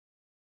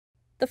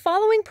The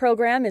following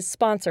program is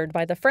sponsored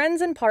by the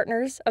friends and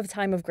partners of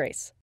Time of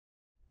Grace.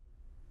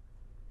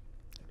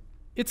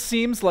 It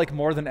seems like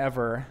more than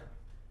ever,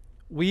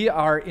 we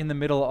are in the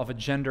middle of a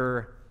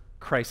gender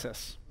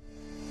crisis.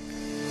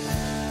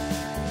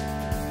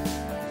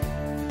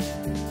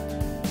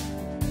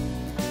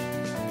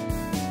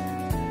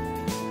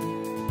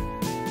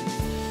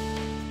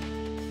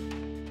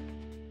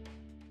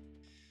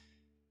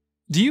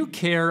 Do you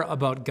care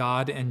about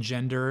God and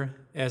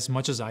gender as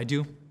much as I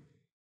do?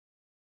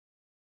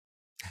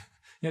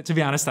 To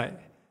be honest, I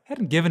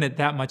hadn't given it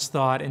that much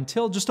thought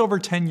until just over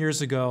 10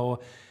 years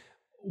ago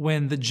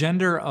when the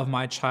gender of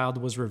my child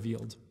was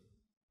revealed.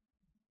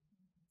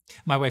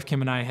 My wife Kim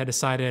and I had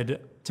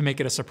decided to make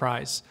it a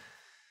surprise.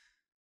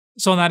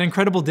 So on that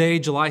incredible day,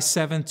 July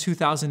 7th,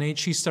 2008,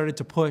 she started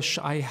to push.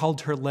 I held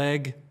her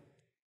leg.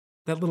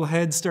 That little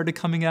head started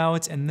coming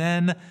out, and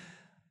then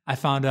I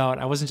found out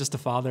I wasn't just a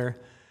father.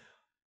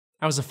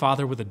 I was a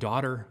father with a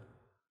daughter.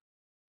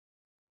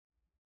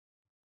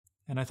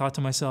 And I thought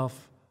to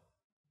myself,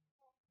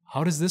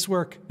 how does this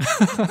work?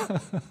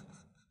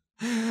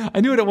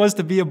 I knew what it was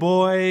to be a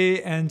boy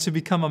and to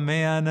become a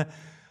man,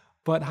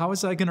 but how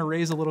was I going to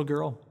raise a little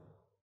girl?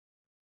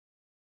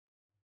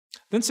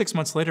 Then 6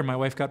 months later, my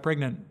wife got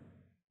pregnant.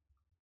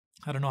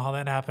 I don't know how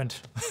that happened.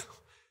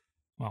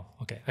 Well,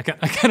 okay, I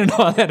kind of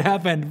know how that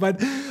happened,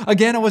 but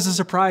again, it was a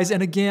surprise,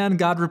 and again,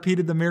 God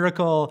repeated the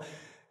miracle,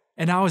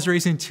 and I was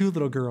raising two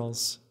little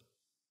girls.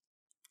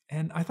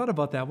 And I thought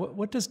about that.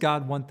 What does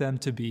God want them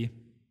to be?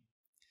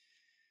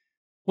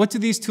 What do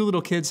these two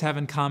little kids have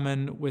in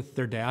common with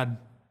their dad?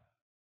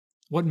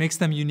 What makes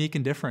them unique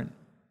and different?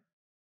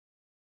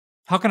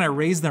 How can I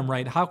raise them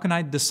right? How can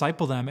I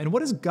disciple them? And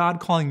what is God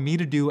calling me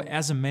to do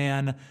as a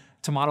man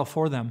to model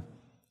for them?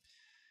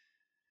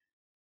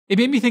 It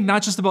made me think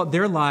not just about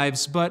their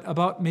lives, but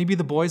about maybe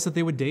the boys that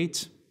they would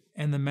date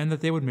and the men that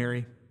they would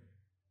marry.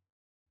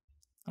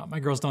 My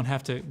girls don't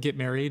have to get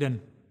married, and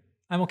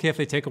I'm okay if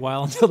they take a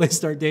while until they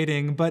start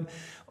dating, but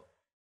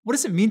what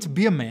does it mean to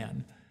be a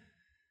man?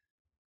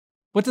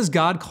 What does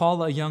God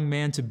call a young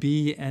man to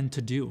be and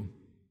to do?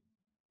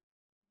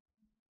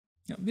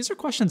 These are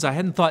questions I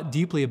hadn't thought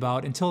deeply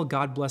about until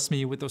God blessed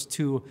me with those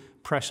two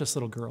precious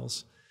little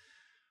girls.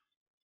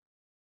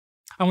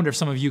 I wonder if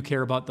some of you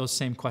care about those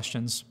same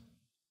questions.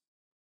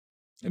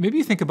 Maybe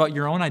you think about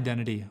your own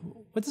identity.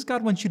 What does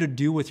God want you to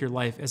do with your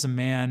life as a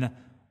man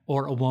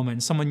or a woman,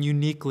 someone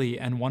uniquely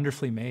and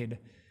wonderfully made?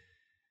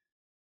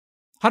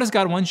 How does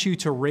God want you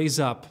to raise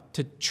up,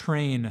 to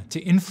train, to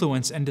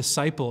influence and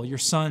disciple your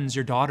sons,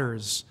 your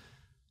daughters,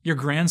 your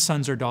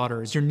grandsons or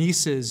daughters, your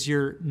nieces,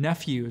 your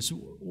nephews?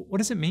 What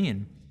does it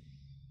mean?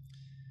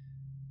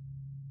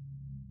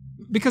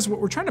 Because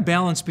we're trying to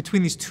balance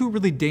between these two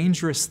really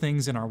dangerous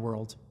things in our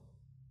world.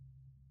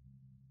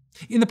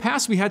 In the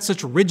past, we had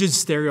such rigid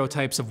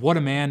stereotypes of what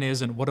a man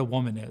is and what a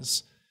woman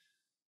is.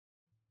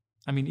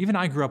 I mean, even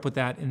I grew up with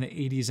that in the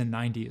 80s and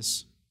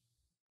 90s.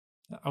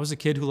 I was a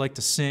kid who liked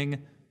to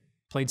sing,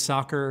 played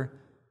soccer,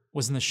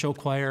 was in the show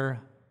choir.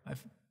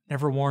 I've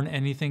never worn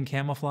anything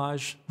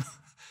camouflage.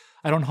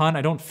 I don't hunt,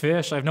 I don't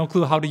fish, I have no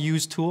clue how to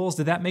use tools.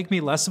 Did that make me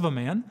less of a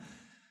man?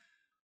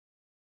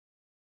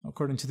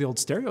 According to the old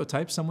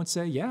stereotype, some would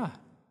say, yeah.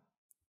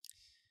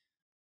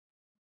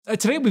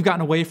 Today we've gotten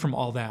away from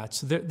all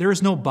that. There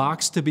is no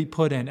box to be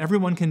put in.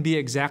 Everyone can be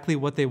exactly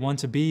what they want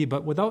to be,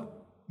 but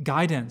without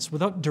guidance,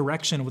 without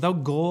direction,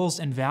 without goals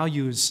and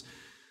values,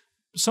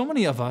 so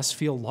many of us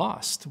feel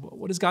lost.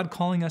 What is God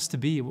calling us to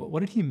be?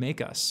 What did He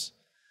make us?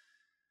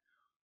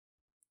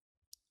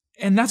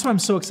 And that's why I'm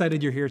so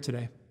excited you're here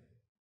today.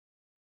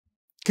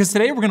 Because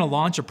today we're going to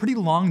launch a pretty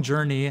long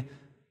journey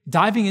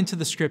diving into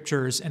the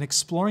scriptures and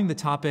exploring the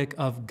topic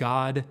of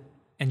God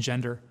and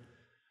gender.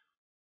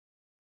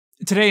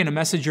 Today, in a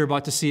message you're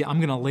about to see, I'm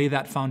going to lay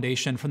that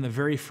foundation from the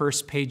very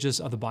first pages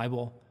of the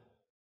Bible.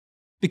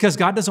 Because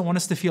God doesn't want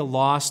us to feel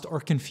lost or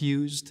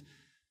confused.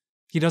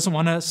 He doesn't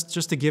want us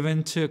just to give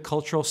in to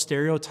cultural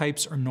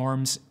stereotypes or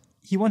norms.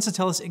 He wants to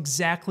tell us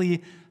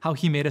exactly how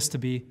He made us to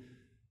be.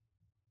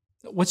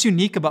 What's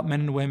unique about men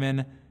and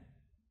women,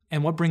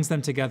 and what brings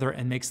them together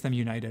and makes them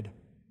united.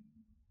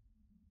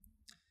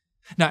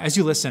 Now, as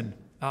you listen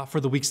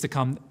for the weeks to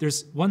come,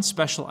 there's one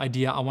special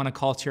idea I want to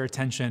call to your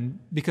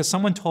attention because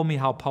someone told me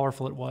how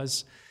powerful it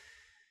was.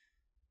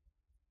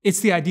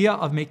 It's the idea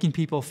of making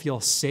people feel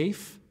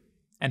safe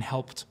and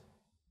helped.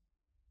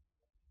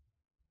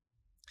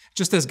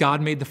 Just as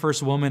God made the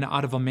first woman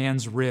out of a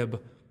man's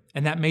rib,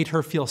 and that made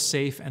her feel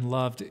safe and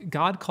loved,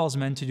 God calls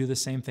men to do the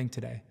same thing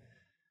today.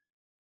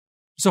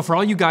 So for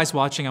all you guys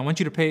watching, I want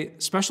you to pay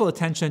special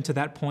attention to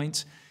that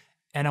point,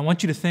 and I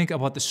want you to think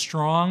about the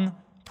strong,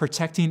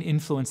 protecting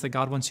influence that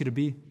God wants you to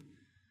be.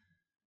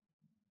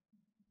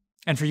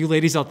 And for you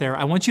ladies out there,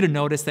 I want you to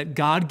notice that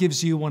God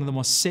gives you one of the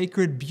most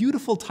sacred,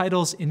 beautiful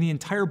titles in the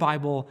entire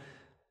Bible,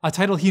 a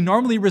title He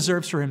normally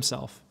reserves for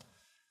Himself.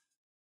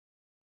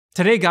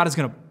 Today, God is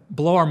going to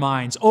blow our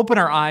minds, open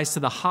our eyes to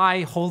the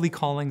high, holy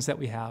callings that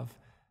we have.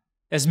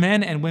 As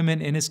men and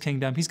women in His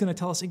kingdom, He's going to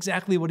tell us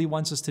exactly what He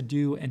wants us to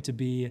do and to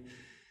be.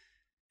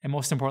 And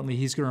most importantly,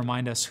 he's going to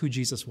remind us who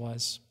Jesus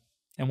was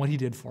and what he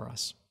did for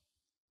us.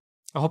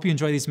 I hope you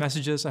enjoy these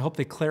messages. I hope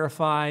they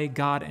clarify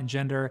God and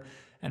gender,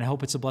 and I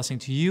hope it's a blessing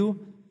to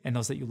you and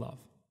those that you love.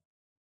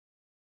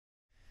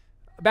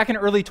 Back in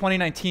early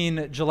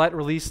 2019, Gillette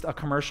released a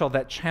commercial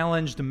that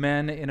challenged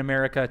men in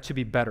America to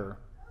be better.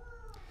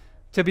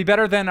 To be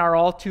better than our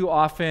all too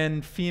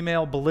often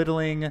female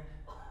belittling,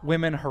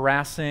 women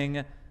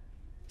harassing,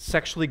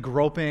 sexually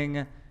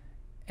groping,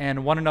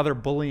 and one another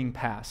bullying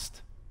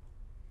past.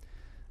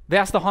 They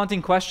asked the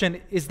haunting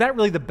question, is that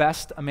really the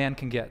best a man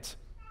can get?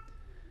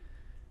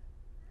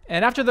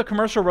 And after the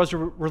commercial was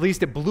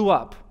released, it blew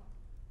up.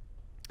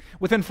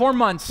 Within 4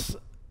 months,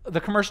 the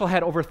commercial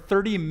had over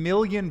 30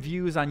 million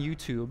views on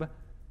YouTube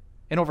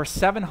and over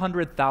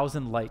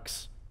 700,000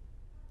 likes.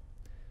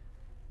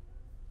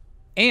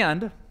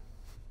 And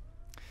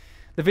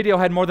the video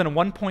had more than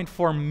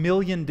 1.4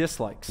 million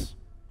dislikes.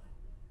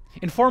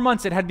 In 4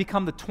 months, it had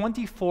become the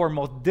 24th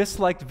most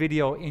disliked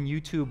video in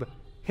YouTube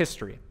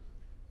history,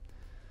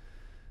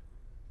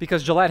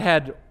 because Gillette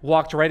had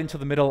walked right into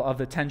the middle of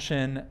the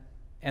tension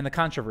and the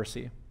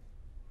controversy.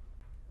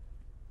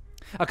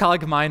 A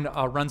colleague of mine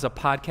runs a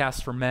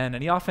podcast for men,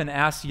 and he often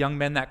asks young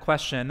men that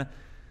question,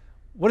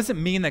 what does it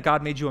mean that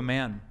God made you a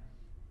man?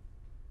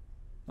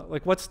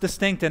 Like, what's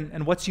distinct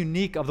and what's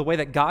unique of the way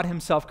that God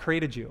himself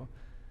created you?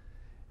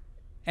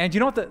 And you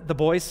know what the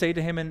boys say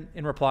to him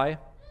in reply?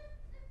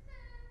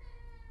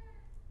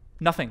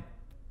 Nothing.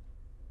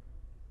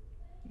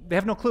 They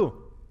have no clue.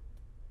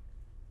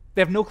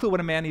 They have no clue what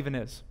a man even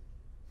is.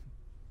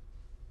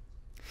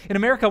 In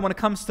America, when it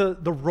comes to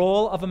the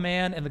role of a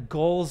man and the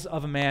goals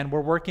of a man,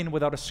 we're working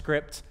without a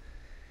script,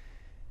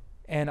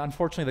 and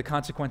unfortunately, the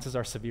consequences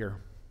are severe.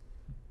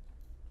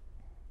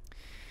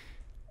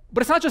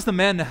 But it's not just the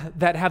men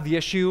that have the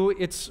issue,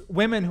 it's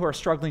women who are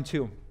struggling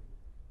too.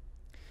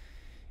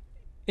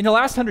 In the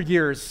last 100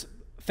 years,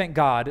 thank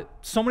God,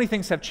 so many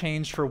things have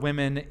changed for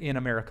women in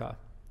America.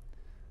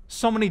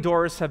 So many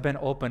doors have been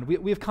opened.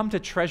 We've come to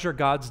treasure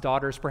God's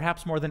daughters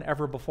perhaps more than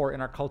ever before in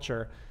our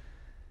culture.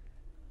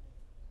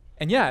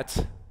 And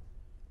yet,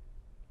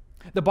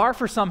 the bar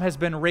for some has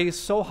been raised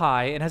so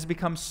high and has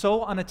become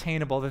so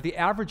unattainable that the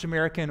average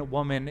American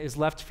woman is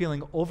left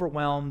feeling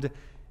overwhelmed,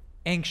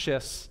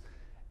 anxious,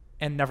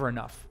 and never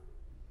enough.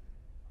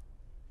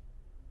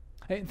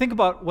 Think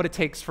about what it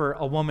takes for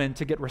a woman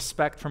to get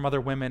respect from other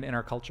women in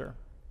our culture.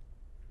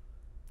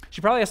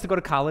 She probably has to go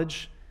to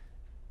college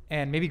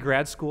and maybe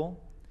grad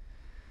school.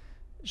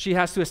 She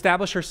has to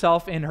establish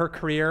herself in her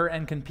career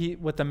and compete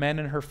with the men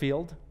in her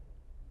field.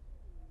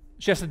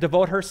 She has to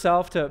devote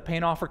herself to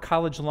paying off her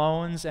college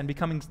loans and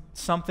becoming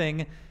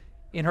something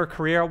in her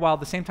career while at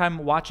the same time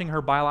watching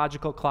her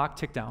biological clock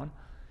tick down.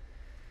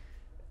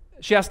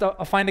 She has to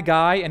find a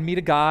guy and meet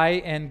a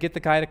guy and get the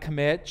guy to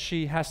commit.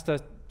 She has to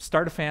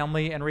start a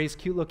family and raise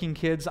cute-looking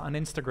kids on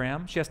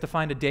Instagram. She has to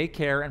find a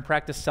daycare and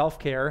practice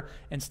self-care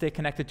and stay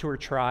connected to her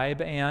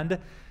tribe. And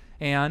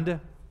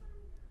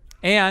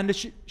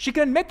she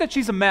can admit that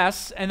she's a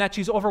mess and that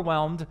she's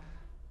overwhelmed.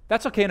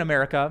 That's okay in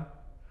America.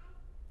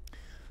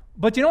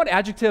 But do you know what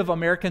adjective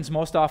Americans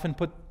most often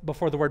put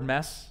before the word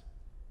mess?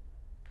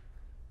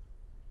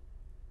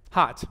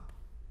 Hot.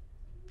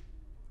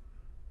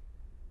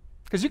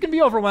 Because you can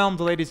be overwhelmed,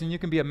 ladies, and you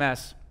can be a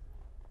mess,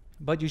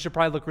 but you should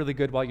probably look really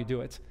good while you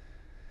do it.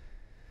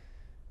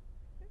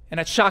 And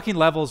at shocking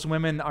levels,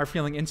 women are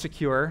feeling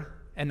insecure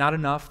and not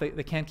enough. They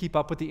can't keep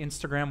up with the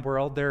Instagram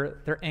world.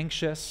 They're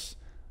anxious.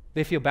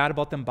 They feel bad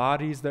about their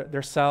bodies,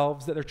 their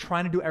selves, that they're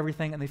trying to do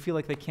everything, and they feel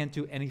like they can't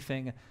do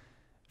anything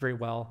very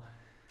well.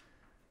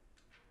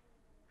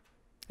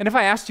 And if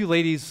I asked you,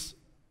 ladies,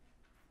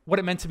 what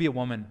it meant to be a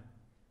woman,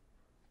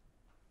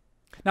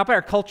 not by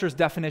our culture's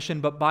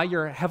definition, but by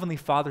your Heavenly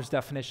Father's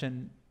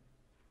definition,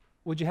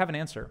 would you have an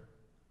answer?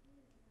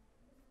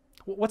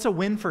 What's a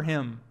win for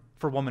him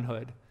for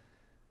womanhood?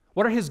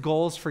 What are his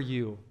goals for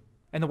you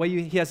and the way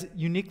he has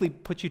uniquely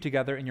put you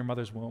together in your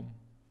mother's womb?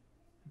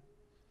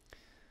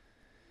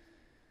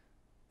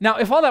 Now,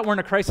 if all that weren't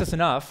a crisis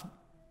enough,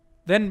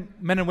 then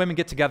men and women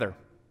get together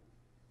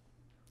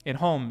in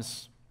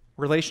homes,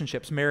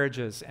 relationships,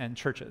 marriages, and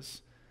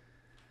churches.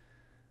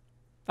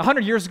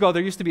 100 years ago,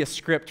 there used to be a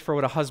script for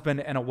what a husband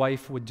and a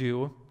wife would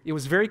do. It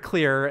was very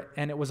clear,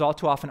 and it was all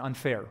too often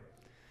unfair.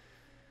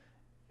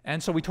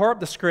 And so we tore up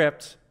the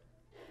script,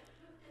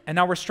 and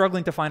now we're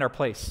struggling to find our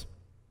place.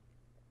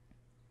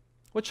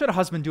 What should a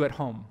husband do at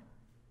home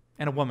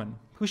and a woman?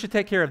 Who should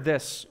take care of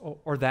this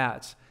or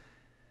that?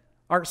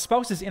 Our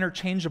spouse is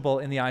interchangeable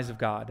in the eyes of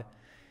God.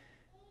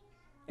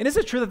 And is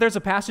it true that there's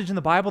a passage in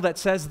the Bible that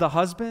says the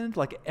husband,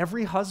 like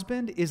every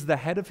husband, is the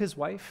head of his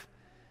wife?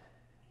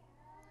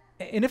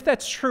 And if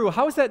that's true,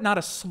 how is that not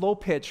a slow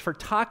pitch for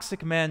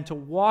toxic men to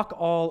walk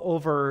all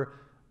over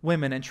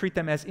women and treat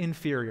them as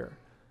inferior?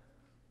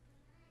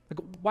 Like,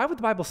 why would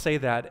the Bible say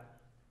that?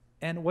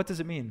 And what does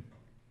it mean?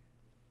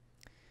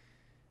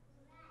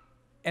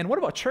 And what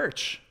about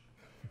church?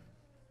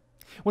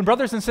 When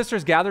brothers and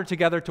sisters gather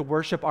together to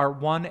worship our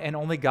one and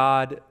only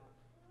God,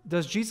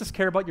 does Jesus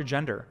care about your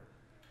gender?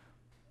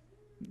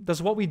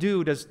 Does what we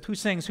do, who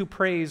sings, who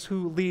prays,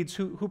 who leads,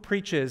 who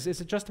preaches,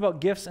 is it just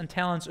about gifts and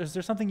talents, or is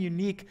there something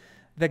unique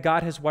that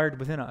God has wired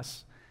within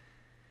us?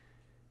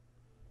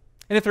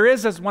 And if there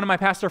is, as one of my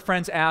pastor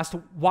friends asked,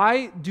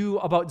 why do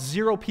about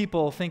 0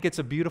 people think it's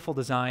a beautiful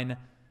design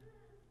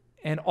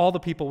and all the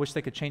people wish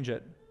they could change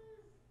it?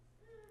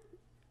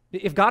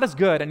 If God is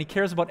good and he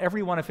cares about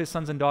every one of his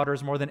sons and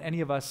daughters more than any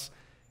of us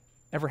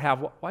ever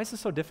have, why is this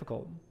so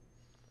difficult?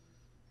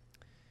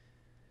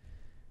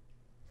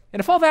 And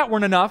if all that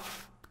weren't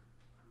enough,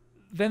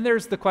 then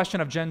there's the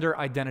question of gender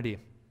identity.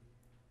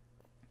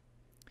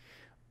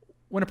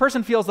 When a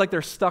person feels like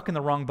they're stuck in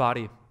the wrong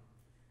body,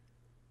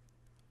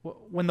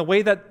 when the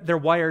way that they're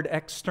wired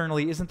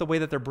externally isn't the way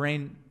that their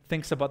brain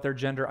thinks about their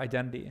gender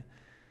identity,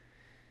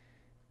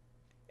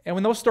 and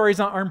when those stories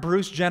aren't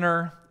Bruce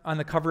Jenner on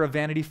the cover of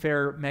Vanity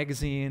Fair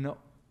magazine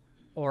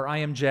or I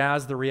Am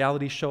Jazz, the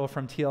reality show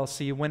from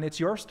TLC, when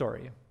it's your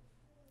story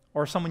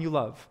or someone you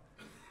love,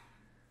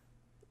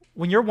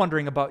 when you're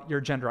wondering about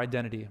your gender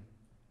identity,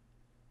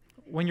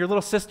 when your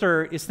little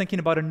sister is thinking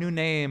about a new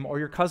name or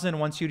your cousin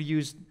wants you to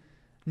use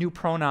new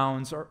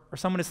pronouns or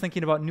someone is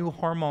thinking about new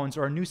hormones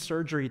or a new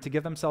surgery to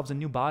give themselves a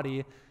new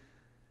body,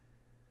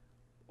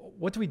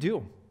 what do we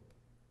do?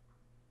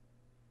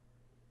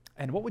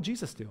 And what would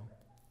Jesus do?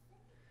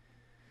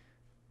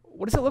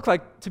 What does it look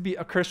like to be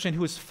a Christian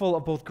who is full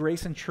of both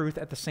grace and truth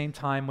at the same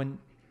time when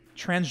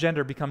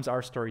transgender becomes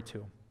our story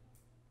too?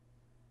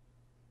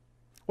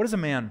 What is a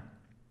man?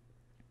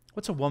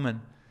 What's a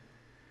woman?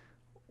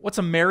 What's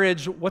a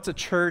marriage? What's a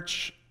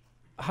church?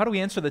 How do we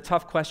answer the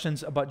tough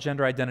questions about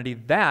gender identity?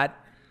 That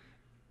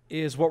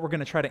is what we're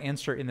going to try to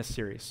answer in this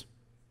series.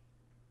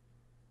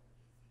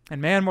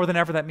 And man, more than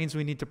ever, that means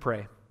we need to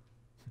pray.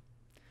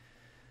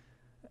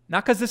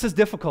 Not because this is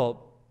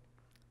difficult,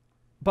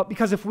 but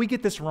because if we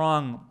get this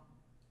wrong,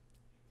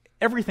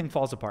 everything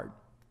falls apart.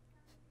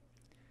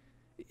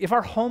 If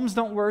our homes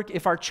don't work,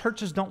 if our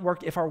churches don't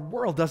work, if our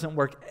world doesn't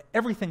work,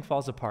 everything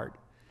falls apart.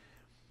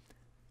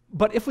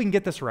 But if we can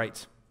get this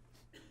right,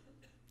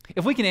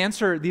 if we can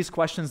answer these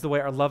questions the way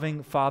our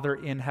loving Father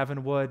in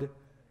heaven would,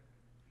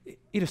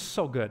 it is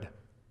so good.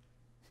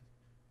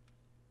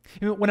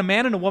 When a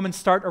man and a woman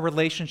start a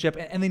relationship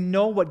and they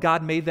know what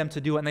God made them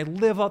to do and they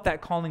live out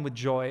that calling with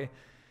joy,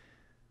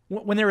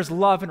 when there is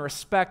love and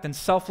respect and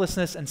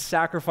selflessness and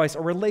sacrifice,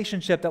 a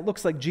relationship that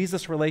looks like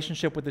Jesus'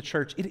 relationship with the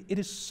church, it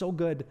is so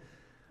good.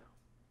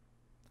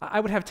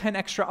 I would have 10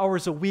 extra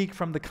hours a week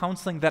from the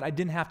counseling that I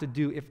didn't have to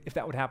do if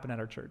that would happen at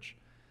our church.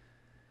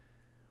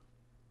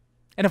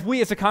 And if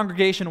we as a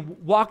congregation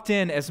walked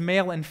in as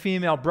male and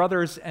female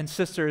brothers and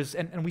sisters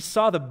and we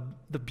saw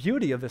the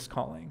beauty of this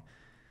calling,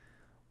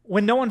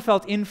 when no one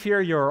felt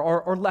inferior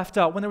or left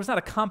out, when there was not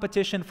a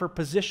competition for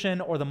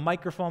position or the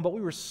microphone, but we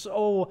were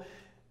so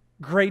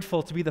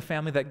grateful to be the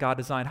family that God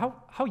designed,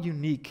 how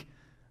unique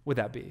would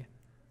that be?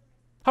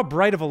 How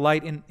bright of a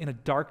light in a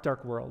dark,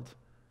 dark world.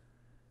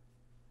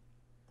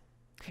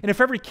 And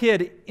if every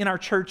kid in our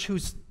church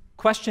who's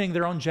questioning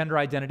their own gender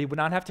identity would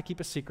not have to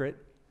keep a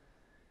secret,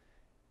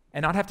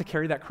 and not have to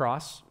carry that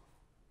cross,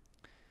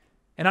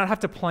 and not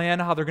have to plan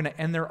how they're going to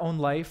end their own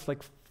life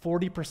like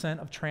 40%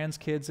 of trans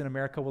kids in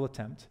America will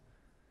attempt.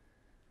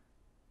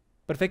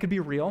 But if they could be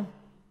real,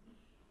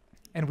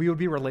 and we would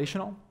be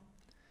relational,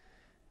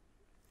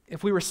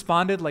 if we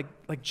responded like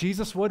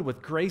Jesus would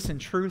with grace and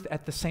truth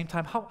at the same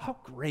time, how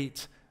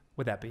great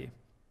would that be?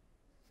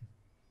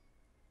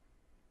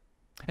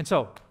 And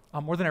so,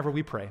 more than ever,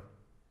 we pray.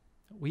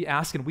 We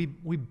ask and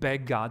we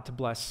beg God to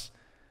bless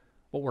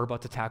what we're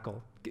about to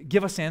tackle.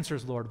 Give us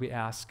answers, Lord, we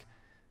ask,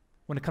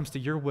 when it comes to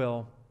your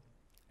will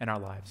and our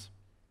lives.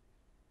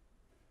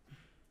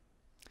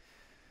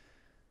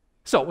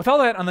 So, with all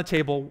that on the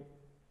table,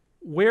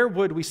 where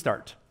would we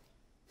start?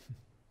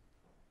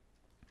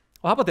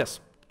 Well, how about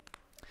this?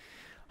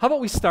 How about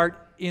we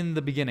start in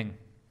the beginning?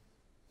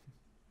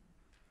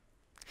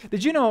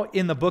 Did you know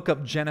in the book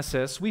of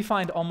Genesis, we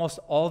find almost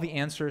all the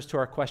answers to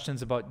our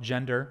questions about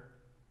gender?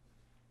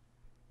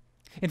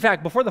 In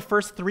fact, before the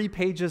first 3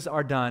 pages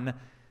are done,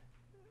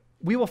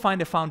 we will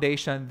find a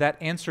foundation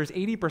that answers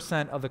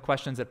 80% of the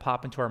questions that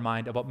pop into our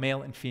mind about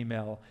male and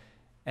female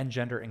and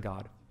gender and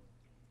God.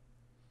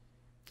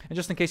 And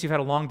just in case you've had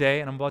a long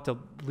day and I'm about to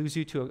lose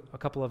you to a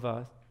couple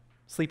of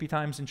sleepy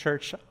times in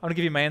church, I'm going to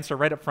give you my answer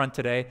right up front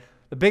today.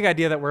 The big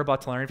idea that we're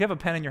about to learn, if you have a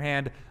pen in your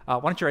hand, why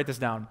don't you write this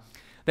down?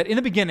 That in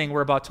the beginning,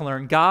 we're about to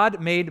learn God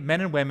made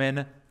men and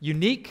women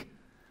unique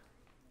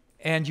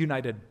and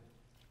united.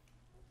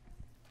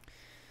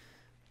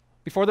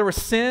 Before there was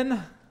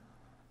sin,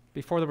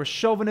 before there was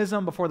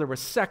chauvinism, before there was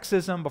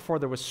sexism, before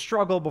there was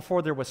struggle,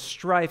 before there was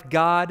strife,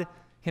 God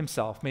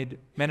himself made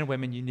men and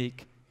women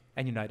unique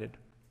and united.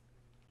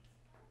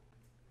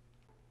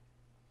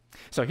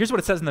 So here's what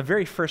it says in the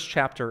very first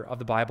chapter of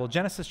the Bible,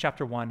 Genesis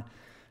chapter 1,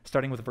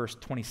 starting with verse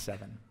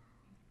 27.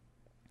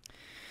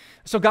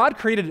 So God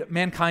created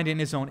mankind in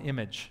his own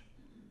image.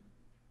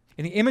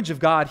 In the image of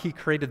God, he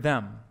created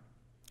them.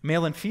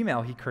 Male and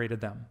female, he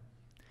created them.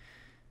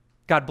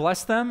 God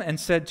blessed them and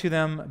said to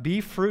them,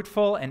 "Be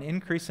fruitful and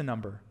increase in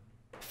number.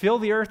 fill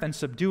the earth and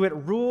subdue it,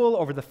 rule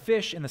over the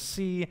fish in the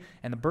sea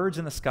and the birds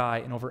in the sky,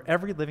 and over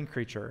every living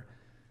creature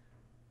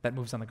that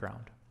moves on the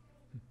ground.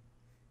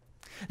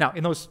 Now,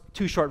 in those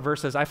two short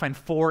verses, I find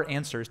four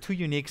answers, two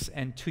uniques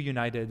and two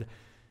united.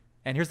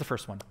 And here's the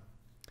first one.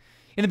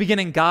 In the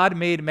beginning, God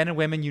made men and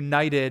women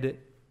united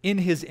in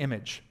his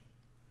image.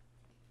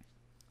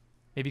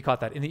 Maybe you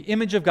caught that. In the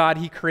image of God,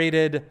 he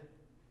created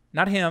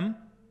not him,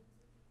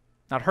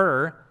 not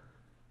her.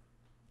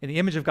 In the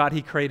image of God,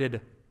 he created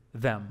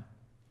them.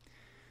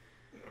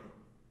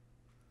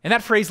 And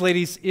that phrase,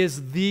 ladies,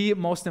 is the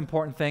most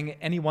important thing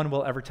anyone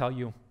will ever tell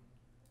you.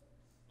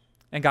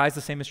 And guys,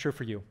 the same is true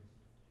for you.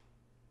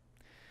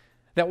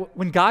 That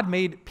when God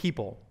made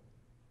people,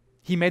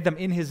 he made them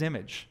in his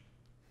image.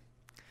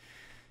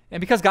 And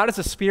because God is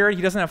a spirit,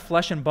 he doesn't have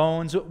flesh and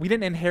bones. We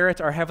didn't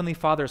inherit our Heavenly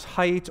Father's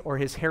height or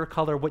his hair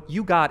color. What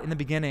you got in the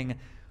beginning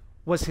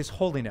was his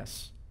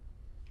holiness,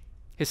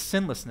 his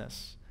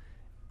sinlessness,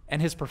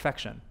 and his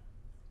perfection.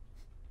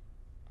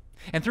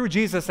 And through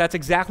Jesus, that's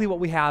exactly what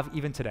we have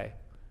even today.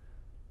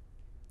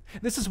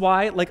 This is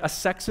why, like, a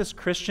sexist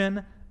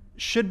Christian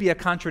should be a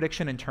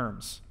contradiction in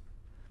terms.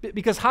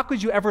 Because how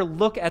could you ever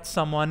look at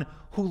someone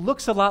who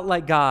looks a lot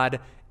like God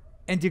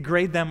and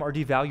degrade them or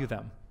devalue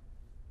them?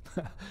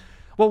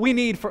 What we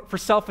need for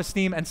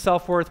self-esteem and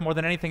self-worth more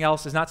than anything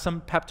else is not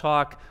some pep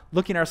talk,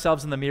 looking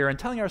ourselves in the mirror and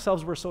telling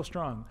ourselves we're so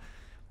strong.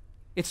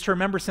 It's to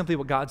remember simply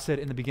what God said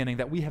in the beginning,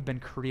 that we have been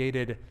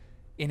created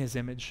in his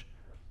image.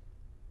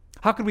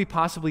 How could we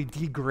possibly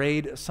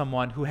degrade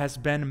someone who has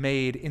been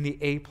made in the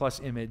A+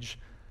 image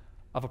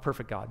of a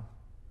perfect God?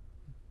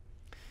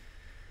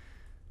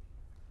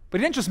 But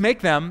he didn't just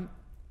make them,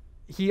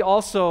 he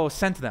also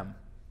sent them.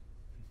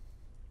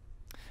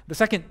 The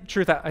second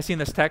truth that I see in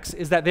this text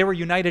is that they were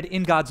united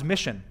in God's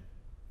mission.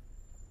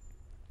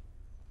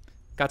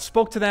 God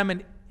spoke to them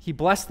and he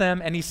blessed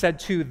them, and he said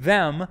to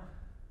them,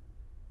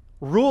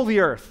 rule the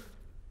earth,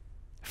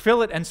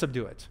 fill it and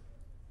subdue it.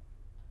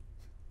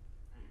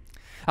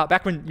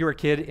 Back when you were a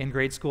kid in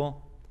grade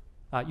school,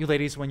 you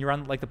ladies, when you were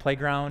on like the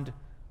playground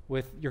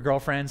with your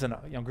girlfriends and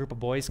a group of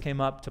boys came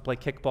up to play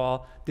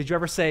kickball, did you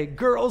ever say,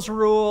 girls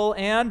rule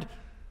and...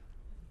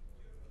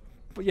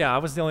 But yeah, I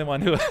was the only one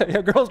who,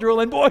 girls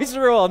rule and boys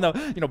rule. No,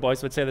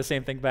 boys would say the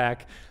same thing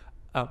back.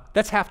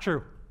 That's half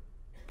true.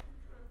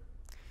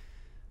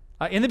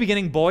 In the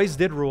beginning, boys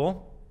did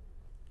rule,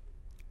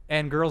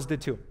 and girls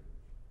did too.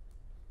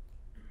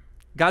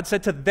 God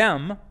said to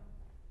them,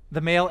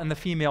 the male and the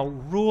female,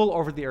 rule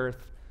over the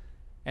earth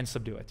and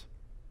subdue it.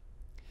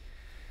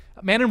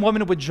 Man and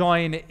woman would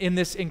join in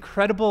this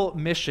incredible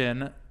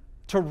mission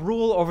to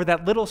rule over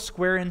that little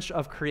square inch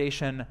of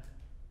creation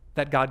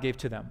that God gave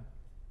to them.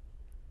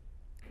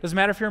 Doesn't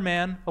matter if you're a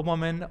man, a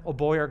woman, a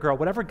boy, or a girl,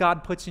 whatever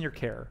God puts in your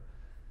care,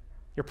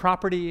 your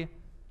property,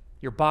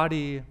 your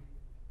body,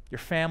 your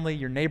family,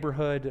 your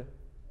neighborhood,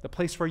 the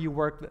place where you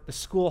work, the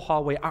school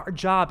hallway, our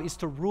job is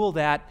to rule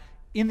that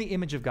in the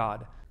image of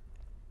God.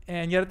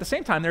 And yet at the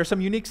same time, there are some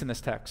uniques in this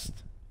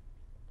text.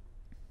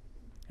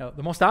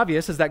 The most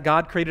obvious is that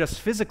God created us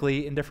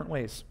physically in different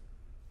ways.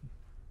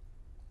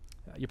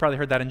 You probably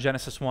heard that in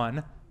Genesis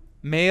 1.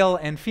 Male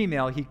and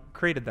female, he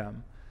created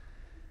them.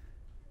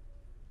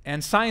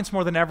 And science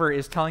more than ever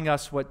is telling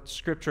us what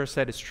Scripture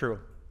said is true,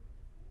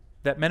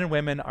 that men and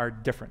women are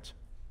different.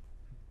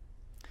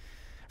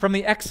 From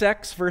the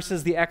XX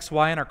versus the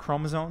XY in our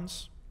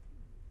chromosomes,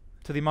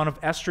 to the amount of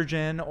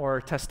estrogen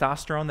or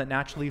testosterone that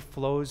naturally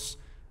flows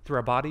through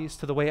our bodies,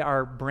 to the way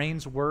our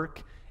brains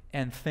work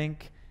and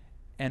think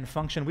and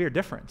function, we are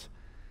different.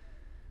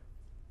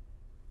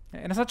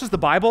 And it's not just the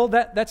Bible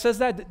that says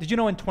that. Did you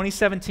know in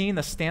 2017,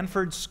 the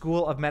Stanford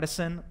School of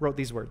Medicine wrote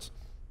these words?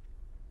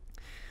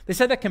 They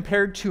said that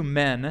compared to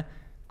men,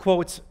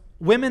 quote,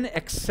 women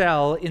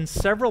excel in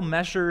several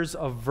measures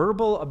of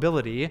verbal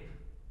ability,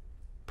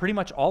 pretty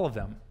much all of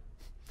them.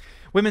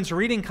 Women's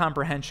reading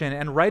comprehension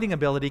and writing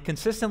ability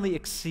consistently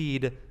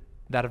exceed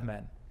that of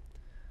men.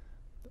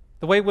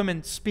 The way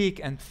women speak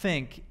and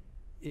think,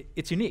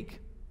 it's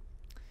unique.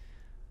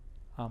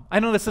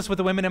 I notice this with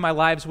the women in my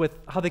lives, with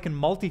how they can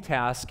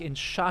multitask in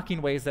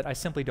shocking ways that I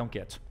simply don't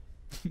get.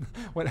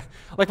 when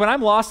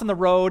I'm lost on the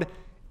road,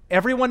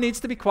 everyone needs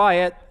to be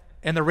quiet,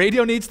 and the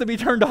radio needs to be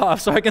turned off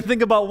so I can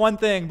think about one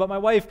thing. But my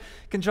wife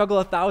can juggle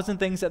 1,000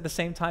 things at the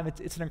same time.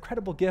 It's an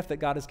incredible gift that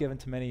God has given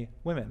to many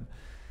women.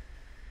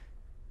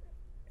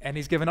 And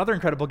he's given other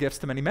incredible gifts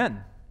to many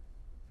men.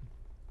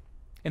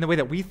 In the way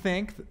that we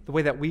think, the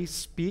way that we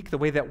speak, the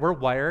way that we're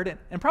wired,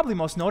 and probably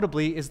most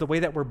notably is the way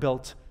that we're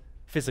built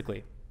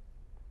physically.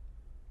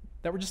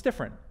 That we're just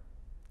different.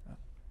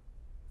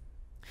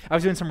 I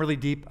was doing some really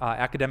deep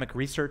academic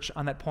research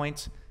on that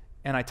point,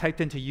 and I typed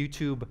into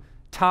YouTube,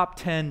 top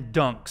 10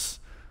 dunks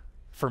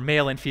for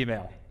male and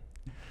female.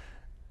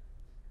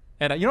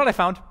 And you know what I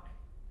found?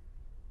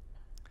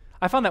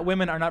 I found that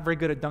women are not very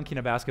good at dunking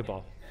a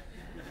basketball.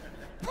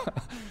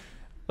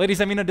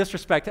 Ladies, I mean no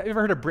disrespect. Have you ever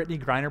heard of Brittany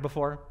Griner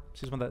before?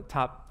 She's one of the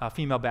top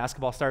female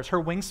basketball stars.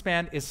 Her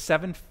wingspan is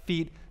 7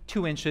 feet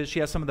 2 inches. She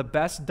has some of the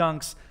best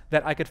dunks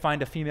that I could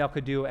find a female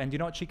could do. And do you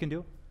know what she can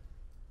do?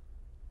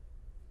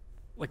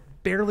 like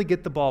barely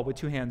get the ball with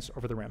 2 hands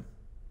over the rim.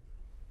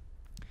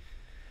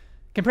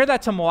 Compare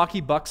that to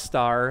Milwaukee Bucks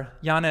star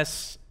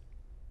Giannis.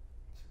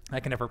 I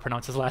can never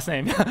pronounce his last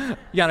name.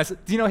 Giannis.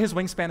 Do you know his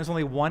wingspan is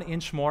only 1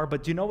 inch more,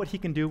 but do you know what he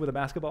can do with a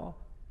basketball?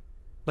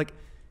 Like,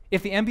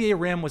 if the NBA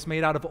rim was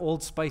made out of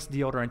Old Spice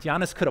deodorant,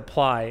 Giannis could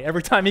apply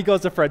every time he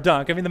goes up for a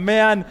dunk. I mean, the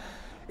man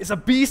is a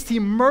beast. He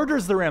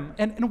murders the rim.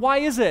 And why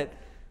is it?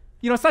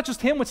 You know, it's not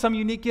just him with some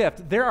unique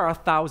gift. There are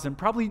 1,000,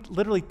 probably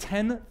literally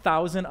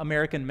 10,000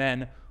 American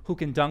men who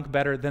can dunk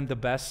better than the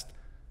best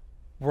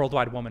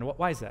worldwide woman.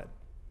 Why is that?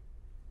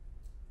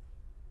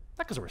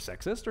 Not because we're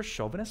sexist or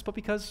chauvinist, but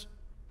because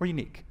we're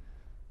unique.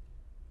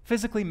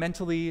 Physically,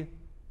 mentally,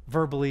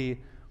 verbally,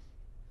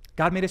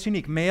 God made us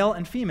unique. Male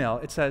and female,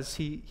 it says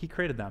he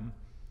created them.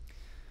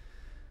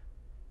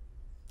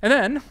 And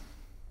then,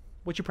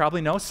 what you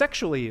probably know,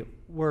 sexually,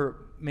 we're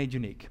made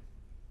unique.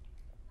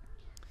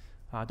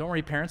 Don't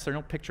worry, parents, there are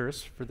no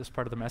pictures for this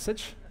part of the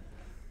message.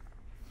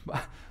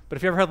 But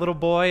if you ever had a little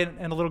boy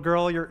and a little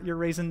girl, you're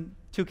raising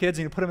 2 kids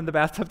and you put them in the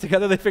bathtub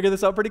together, they figure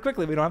this out pretty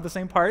quickly. We don't have the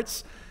same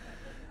parts.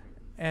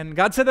 And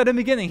God said that in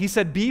the beginning. He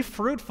said, be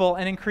fruitful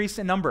and increase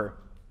in number.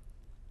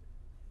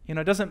 You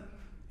know, it doesn't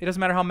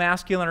matter how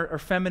masculine or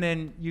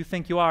feminine you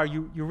think you are.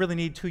 You really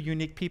need 2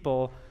 unique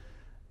people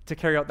to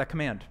carry out that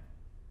command.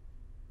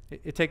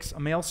 It takes a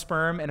male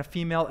sperm and a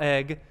female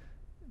egg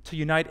to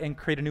unite and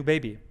create a new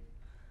baby.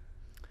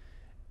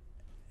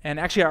 And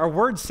actually, our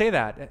words say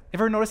that.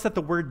 Ever notice that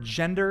the word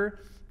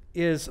gender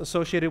is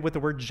associated with the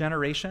word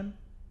generation?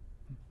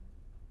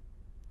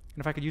 And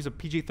if I could use a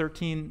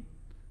PG-13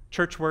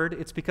 church word,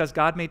 it's because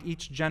God made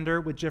each gender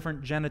with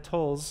different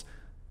genitals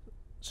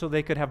so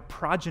they could have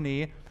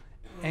progeny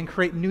and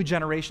create new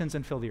generations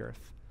and fill the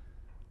earth.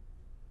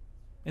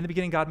 In the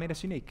beginning, God made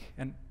us unique.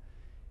 And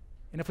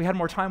if we had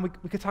more time,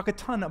 we could talk a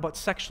ton about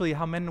sexually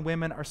how men and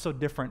women are so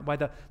different, why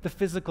the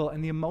physical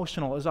and the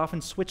emotional is often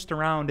switched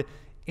around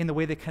in the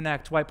way they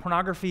connect, why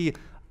pornography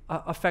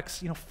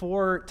affects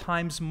 4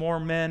 times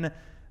more men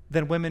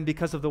than women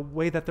because of the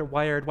way that they're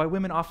wired, why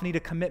women often need a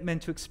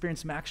commitment to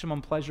experience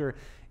maximum pleasure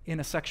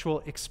in a sexual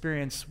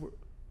experience.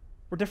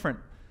 We're different.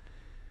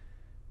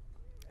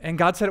 And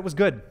God said it was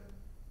good.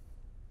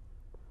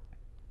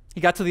 He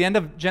got to the end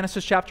of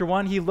Genesis chapter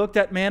 1. He looked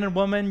at man and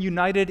woman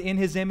united in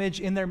his image,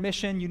 in their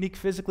mission, unique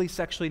physically,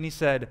 sexually, and he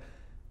said,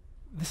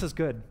 this is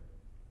good.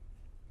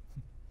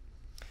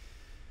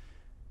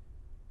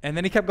 And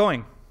then he kept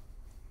going.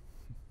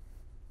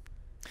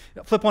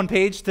 Flip 1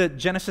 page to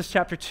Genesis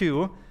chapter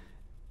 2,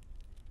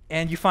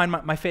 and you find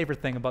my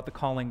favorite thing about the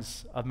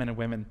callings of men and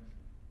women.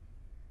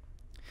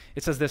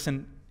 It says this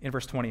in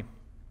verse 20.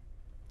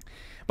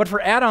 But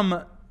for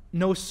Adam,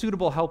 no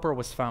suitable helper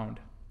was found.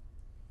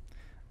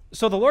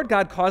 So the Lord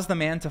God caused the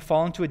man to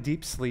fall into a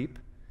deep sleep,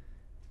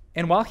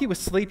 and while he was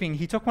sleeping,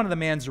 he took one of the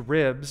man's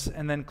ribs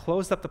and then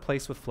closed up the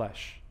place with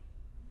flesh.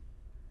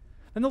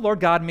 Then the Lord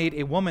God made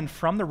a woman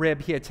from the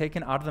rib he had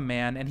taken out of the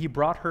man, and he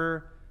brought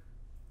her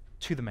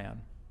to the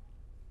man.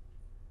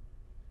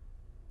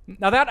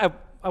 Now that,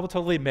 I will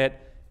totally admit,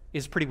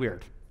 is pretty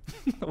weird.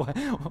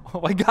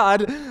 Why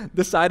God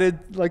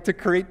decided to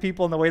create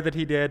people in the way that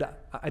he did,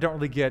 I don't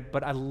really get,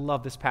 but I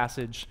love this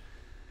passage.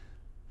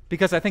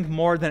 Because I think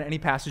more than any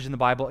passage in the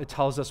Bible, it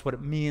tells us what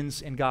it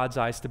means in God's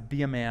eyes to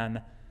be a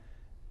man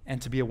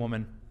and to be a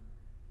woman.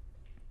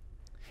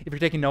 If you're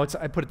taking notes,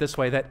 I put it this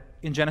way, that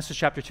in Genesis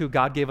chapter 2,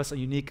 God gave us a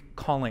unique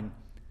calling.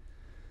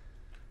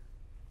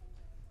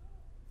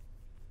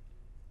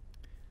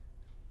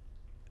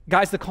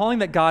 Guys, the calling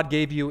that God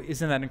gave you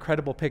is in that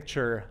incredible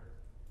picture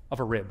of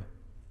a rib.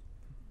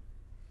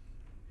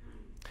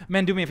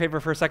 Men, do me a favor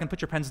for a second.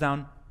 Put your pens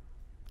down.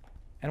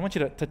 And I want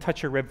you to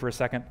touch your rib for a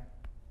second. I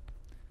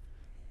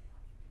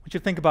want you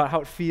to think about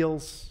how it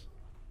feels,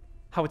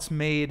 how it's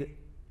made,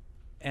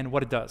 and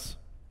what it does.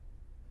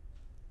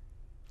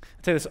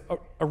 I'll tell you this,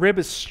 a rib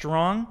is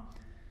strong,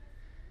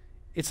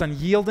 it's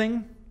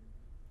unyielding,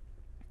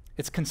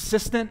 it's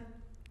consistent,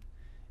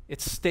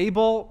 it's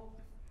stable,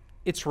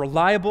 it's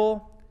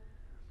reliable,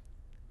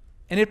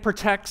 and it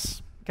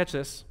protects, catch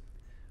this,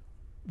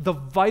 the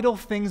vital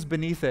things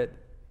beneath it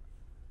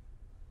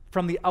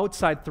from the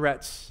outside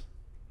threats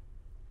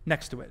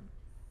next to it.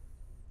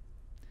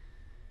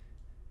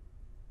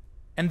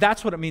 And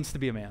that's what it means to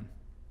be a man.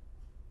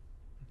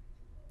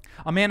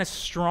 A man is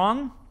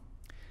strong,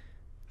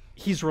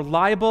 he's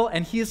reliable,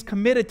 and he is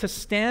committed to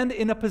stand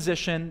in a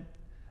position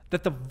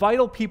that the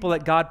vital people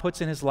that God puts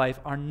in his life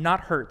are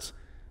not hurt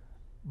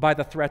by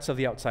the threats of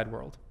the outside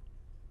world.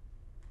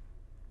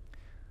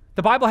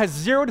 The Bible has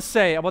 0 to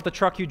say about the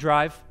truck you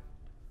drive,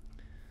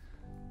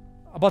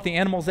 about the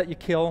animals that you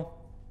kill,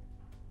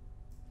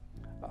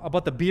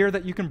 about the beer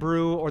that you can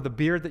brew or the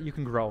beard that you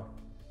can grow.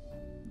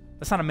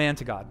 That's not a man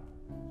to God.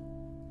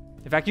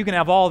 In fact, you can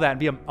have all that and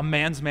be a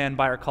man's man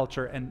by our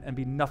culture and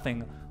be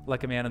nothing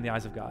like a man in the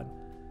eyes of God.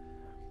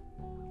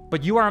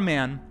 But you are a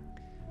man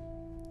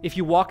if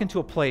you walk into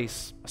a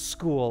place, a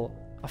school,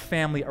 a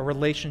family, a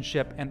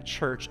relationship, and a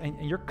church,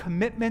 and your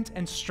commitment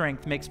and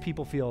strength makes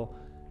people feel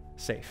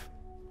safe.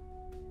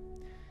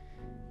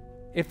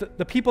 If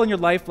the people in your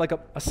life, like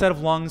a set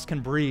of lungs,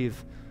 can breathe,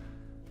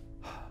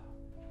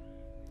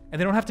 and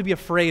they don't have to be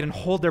afraid and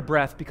hold their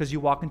breath because you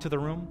walk into the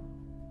room,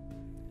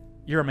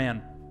 you're a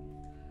man.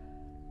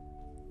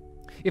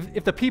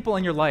 If the people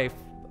in your life,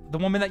 the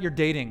woman that you're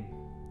dating,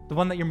 the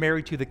one that you're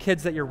married to, the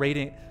kids that you're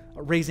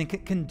raising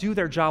can do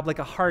their job like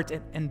a heart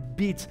and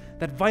beat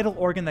that vital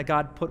organ that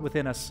God put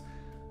within us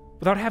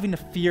without having to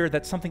fear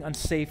that something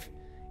unsafe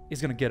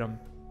is going to get them,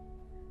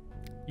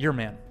 you're a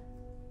man.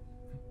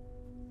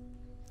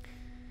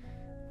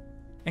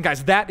 And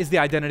guys, that is the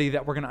identity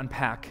that we're going to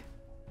unpack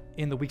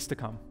in the weeks to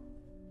come.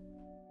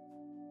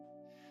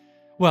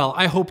 Well,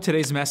 I hope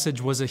today's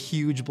message was a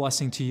huge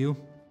blessing to you.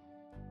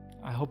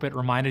 I hope it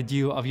reminded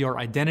you of your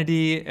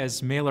identity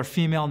as male or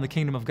female in the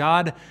kingdom of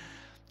God.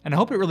 And I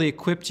hope it really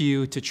equipped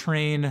you to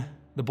train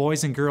the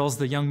boys and girls,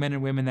 the young men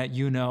and women that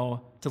you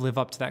know, to live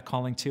up to that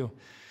calling too.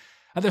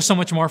 There's so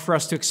much more for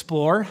us to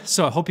explore,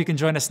 so I hope you can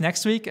join us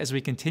next week as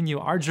we continue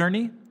our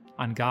journey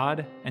on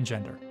God and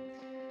gender.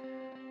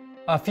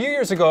 A few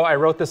years ago, I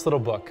wrote this little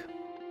book.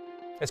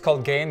 It's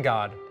called Gay and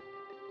God,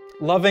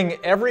 loving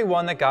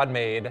everyone that God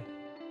made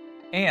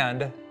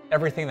and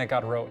everything that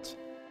God wrote.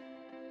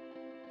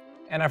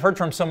 And I've heard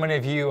from so many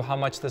of you how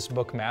much this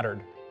book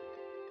mattered.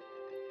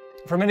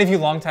 For many of you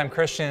longtime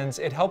Christians,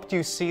 it helped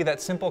you see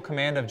that simple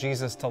command of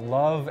Jesus to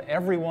love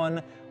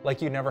everyone like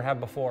you never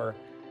have before.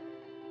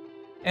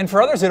 And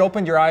for others, it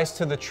opened your eyes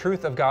to the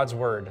truth of God's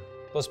Word,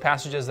 those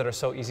passages that are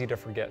so easy to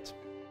forget.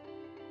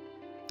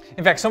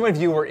 In fact, some of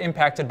you were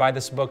impacted by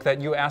this book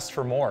that you asked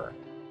for more.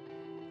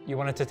 You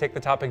wanted to take the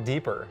topic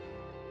deeper.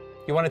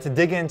 You wanted to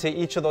dig into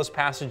each of those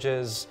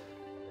passages,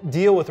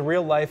 deal with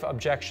real-life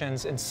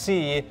objections, and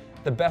see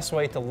the best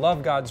way to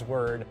love God's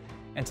Word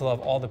and to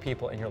love all the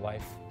people in your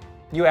life.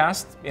 You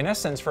asked, in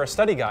essence, for a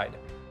study guide.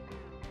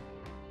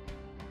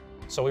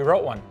 So we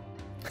wrote one.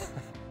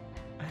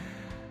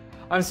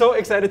 I'm so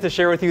excited to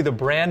share with you the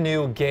brand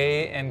new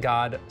Gay and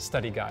God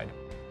study guide,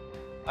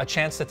 a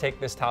chance to take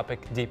this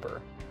topic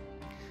deeper.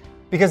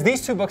 Because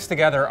these two books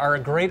together are a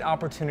great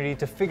opportunity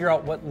to figure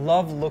out what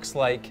love looks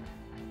like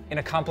in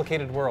a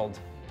complicated world.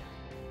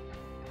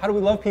 How do we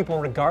love people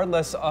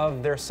regardless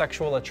of their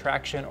sexual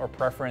attraction or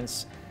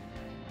preference?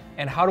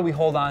 And how do we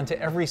hold on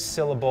to every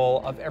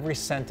syllable of every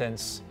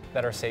sentence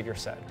that our Savior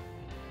said?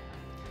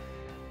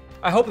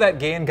 I hope that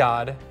Gay and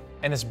God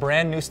and this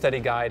brand new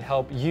study guide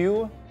help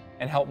you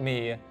and help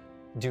me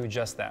do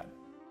just that.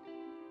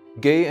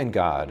 Gay and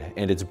God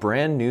and its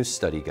brand new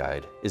study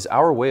guide is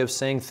our way of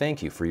saying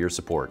thank you for your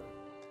support.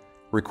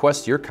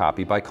 Request your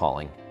copy by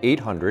calling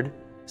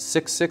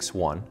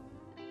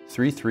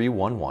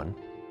 800-661-3311,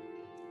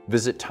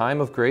 visit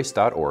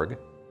timeofgrace.org,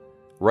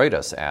 write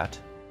us at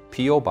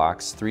P.O.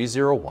 Box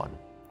 301,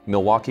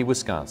 Milwaukee,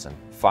 Wisconsin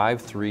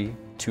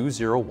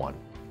 53201,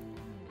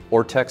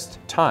 or text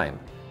TIME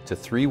to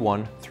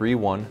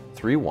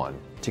 313131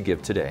 to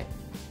give today.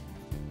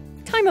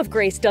 Time of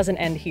Grace doesn't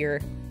end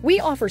here. We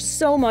offer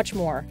so much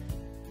more.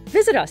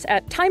 Visit us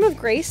at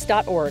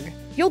timeofgrace.org.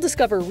 You'll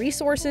discover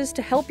resources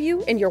to help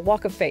you in your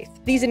walk of faith.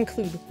 These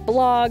include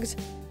blogs,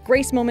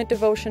 Grace Moment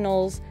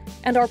devotionals,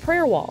 and our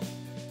prayer wall.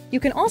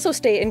 You can also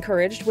stay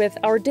encouraged with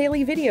our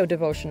daily video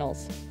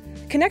devotionals.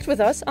 Connect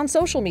with us on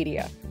social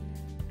media.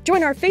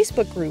 Join our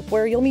Facebook group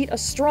where you'll meet a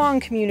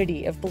strong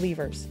community of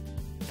believers.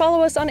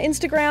 Follow us on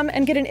Instagram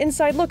and get an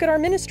inside look at our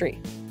ministry.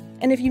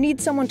 And if you need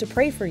someone to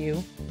pray for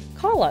you,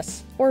 call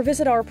us or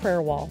visit our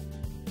prayer wall.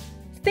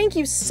 Thank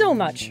you so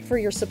much for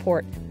your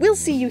support. We'll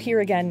see you here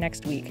again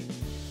next week.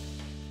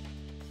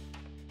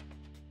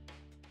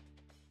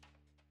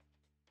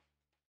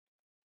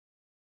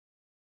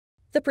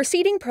 The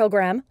preceding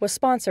program was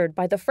sponsored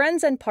by the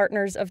Friends and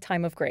Partners of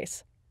Time of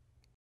Grace.